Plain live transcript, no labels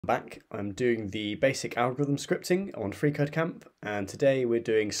Back. I'm doing the basic algorithm scripting on freeCodeCamp, and today we're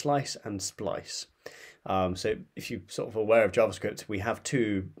doing slice and splice. So if you're sort of aware of JavaScript, we have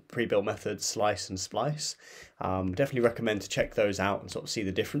two pre-built methods, slice and splice. Definitely recommend to check those out and sort of see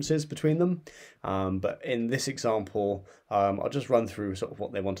the differences between them. But in this example, I'll just run through sort of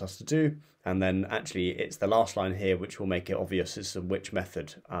what they want us to do, and then actually it's the last line here which will make it obvious as to which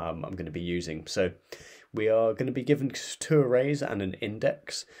method I'm going to be using. So we are going to be given two arrays and an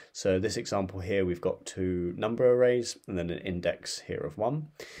index. So this example here, we've got two number arrays and then an index here of 1.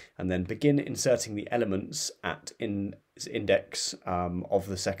 And then begin inserting the elements at index of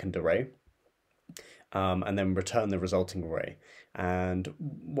the second array. And then return the resulting array. And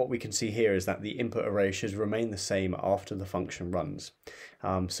what we can see here is that the input array should remain the same after the function runs.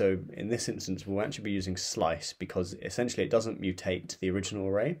 So in this instance, we'll actually be using slice because essentially it doesn't mutate the original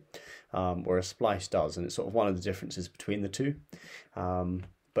array, whereas splice does, and it's sort of one of the differences between the two.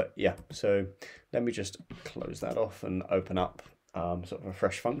 But yeah, so let me just close that off and open up sort of a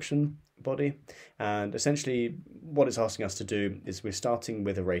fresh function body. And essentially what it's asking us to do is we're starting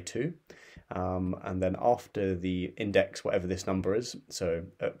with array 2. And then after the index, whatever this number is, so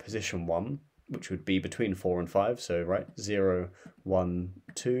at position 1, which would be between 4 and 5, so right, 0, 1,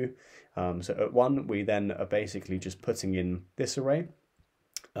 2. So at 1, we then are basically just putting in this array,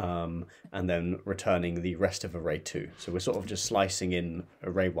 and then returning the rest of array 2. So we're sort of just slicing in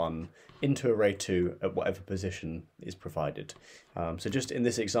array 1 into array 2 at whatever position is provided. So just in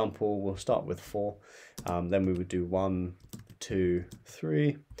this example, we'll start with 4, then we would do 1, 2,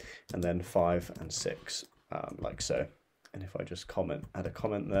 3, and then 5 and 6, like so. And if I just add a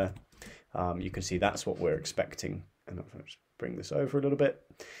comment there, you can see that's what we're expecting. And if I just bring this over a little bit,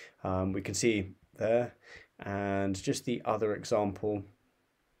 we can see there. And just the other example,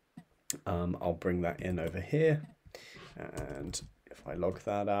 I'll bring that in over here. And if I log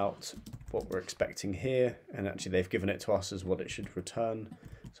that out, what we're expecting here, and actually they've given it to us as what it should return.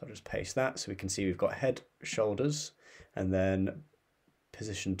 So I'll just paste that so we can see we've got head, shoulders, and then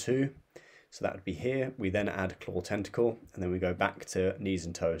position 2. So that would be here. We then add claw tentacle, and then we go back to knees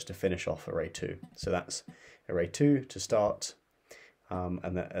and toes to finish off array 2. So that's array 2 to start. And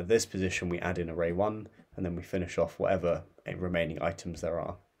then at this position, we add in array 1, and then we finish off whatever remaining items there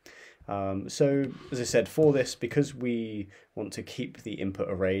are. So as I said, for this, because we want to keep the input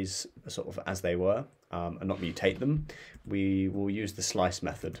arrays sort of as they were and not mutate them, we will use the slice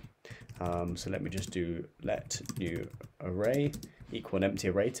method. So let me just do let new array equal an empty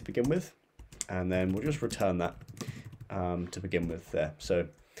array to begin with, and then we'll just return that to begin with there. So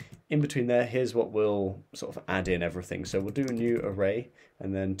in between there, here's what we'll sort of add in everything. So we'll do a new array,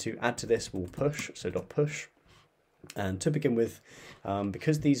 and then to add to this, we'll push, so dot push. And to begin with,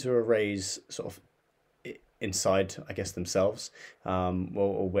 because these are arrays sort of inside, I guess, themselves,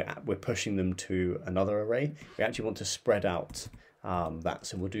 well, we're pushing them to another array. We actually want to spread out that.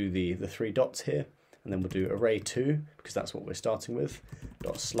 So we'll do the 3 dots here, and then we'll do array 2, because that's what we're starting with,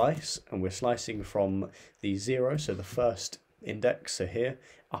 dot slice, and we're slicing from the 0, so the first index, so here,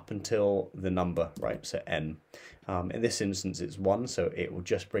 up until the number, right, so n. In this instance, it's 1, so it will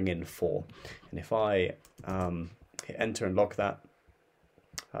just bring in 4. And if I hit enter and log that,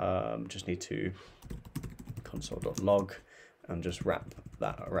 just need to console.log and just wrap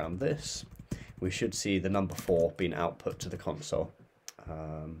that around this. We should see the number 4 being output to the console,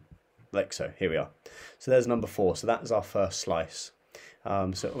 like so. Here we are. So there's number 4. So that is our first slice.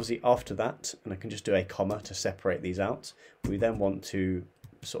 So obviously after that, and I can just do a comma to separate these out, we then want to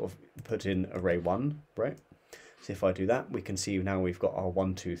sort of put in array 1, right? So if I do that, we can see now we've got our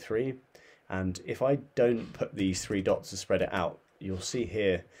 1, 2, 3. And if I don't put these 3 dots to spread it out, you'll see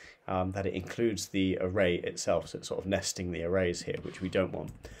here that it includes the array itself. So it's sort of nesting the arrays here, which we don't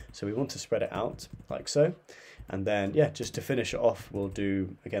want. So we want to spread it out like so. And then, yeah, just to finish it off, we'll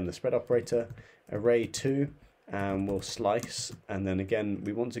do, again, the spread operator, array 2, and we'll slice. And then again,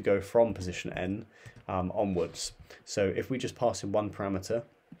 we want to go from position n onwards. So if we just pass in one parameter,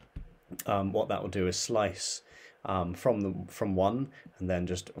 what that will do is slice from 1, and then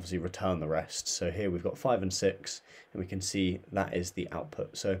just obviously return the rest. So here we've got 5 and 6, and we can see that is the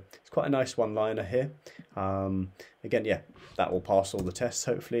output. So it's quite a nice one-liner here. Again, yeah, that will pass all the tests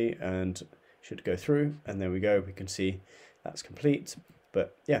hopefully and should go through. And there we go, we can see that's complete.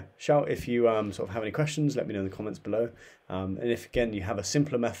 But yeah, shout if you sort of have any questions, let me know in the comments below. And if, again, you have a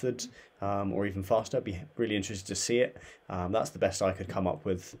simpler method or even faster, I'd be really interested to see it. That's the best I could come up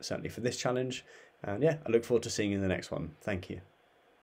with, certainly for this challenge. And yeah, I look forward to seeing you in the next one. Thank you.